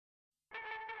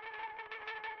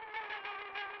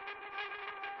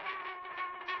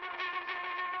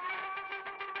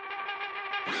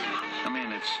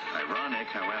It's ironic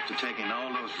how after taking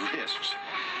all those risks,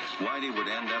 Whitey would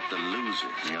end up the loser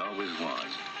he always was.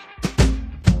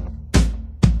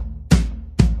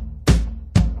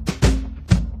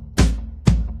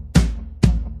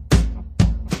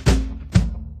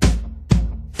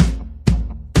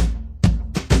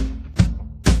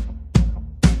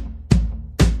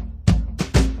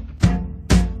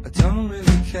 I don't really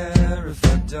care if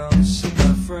I don't see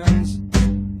my friends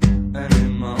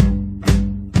anymore.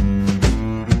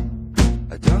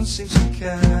 I don't seem to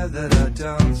care that I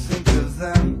don't think of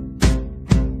them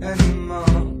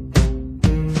anymore.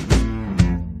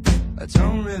 I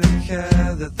don't really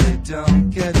care that they don't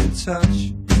get in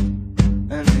touch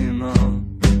anymore.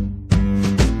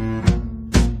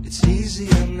 It's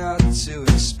easier not to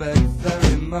expect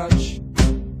very much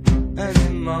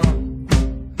anymore.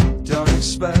 Don't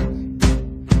expect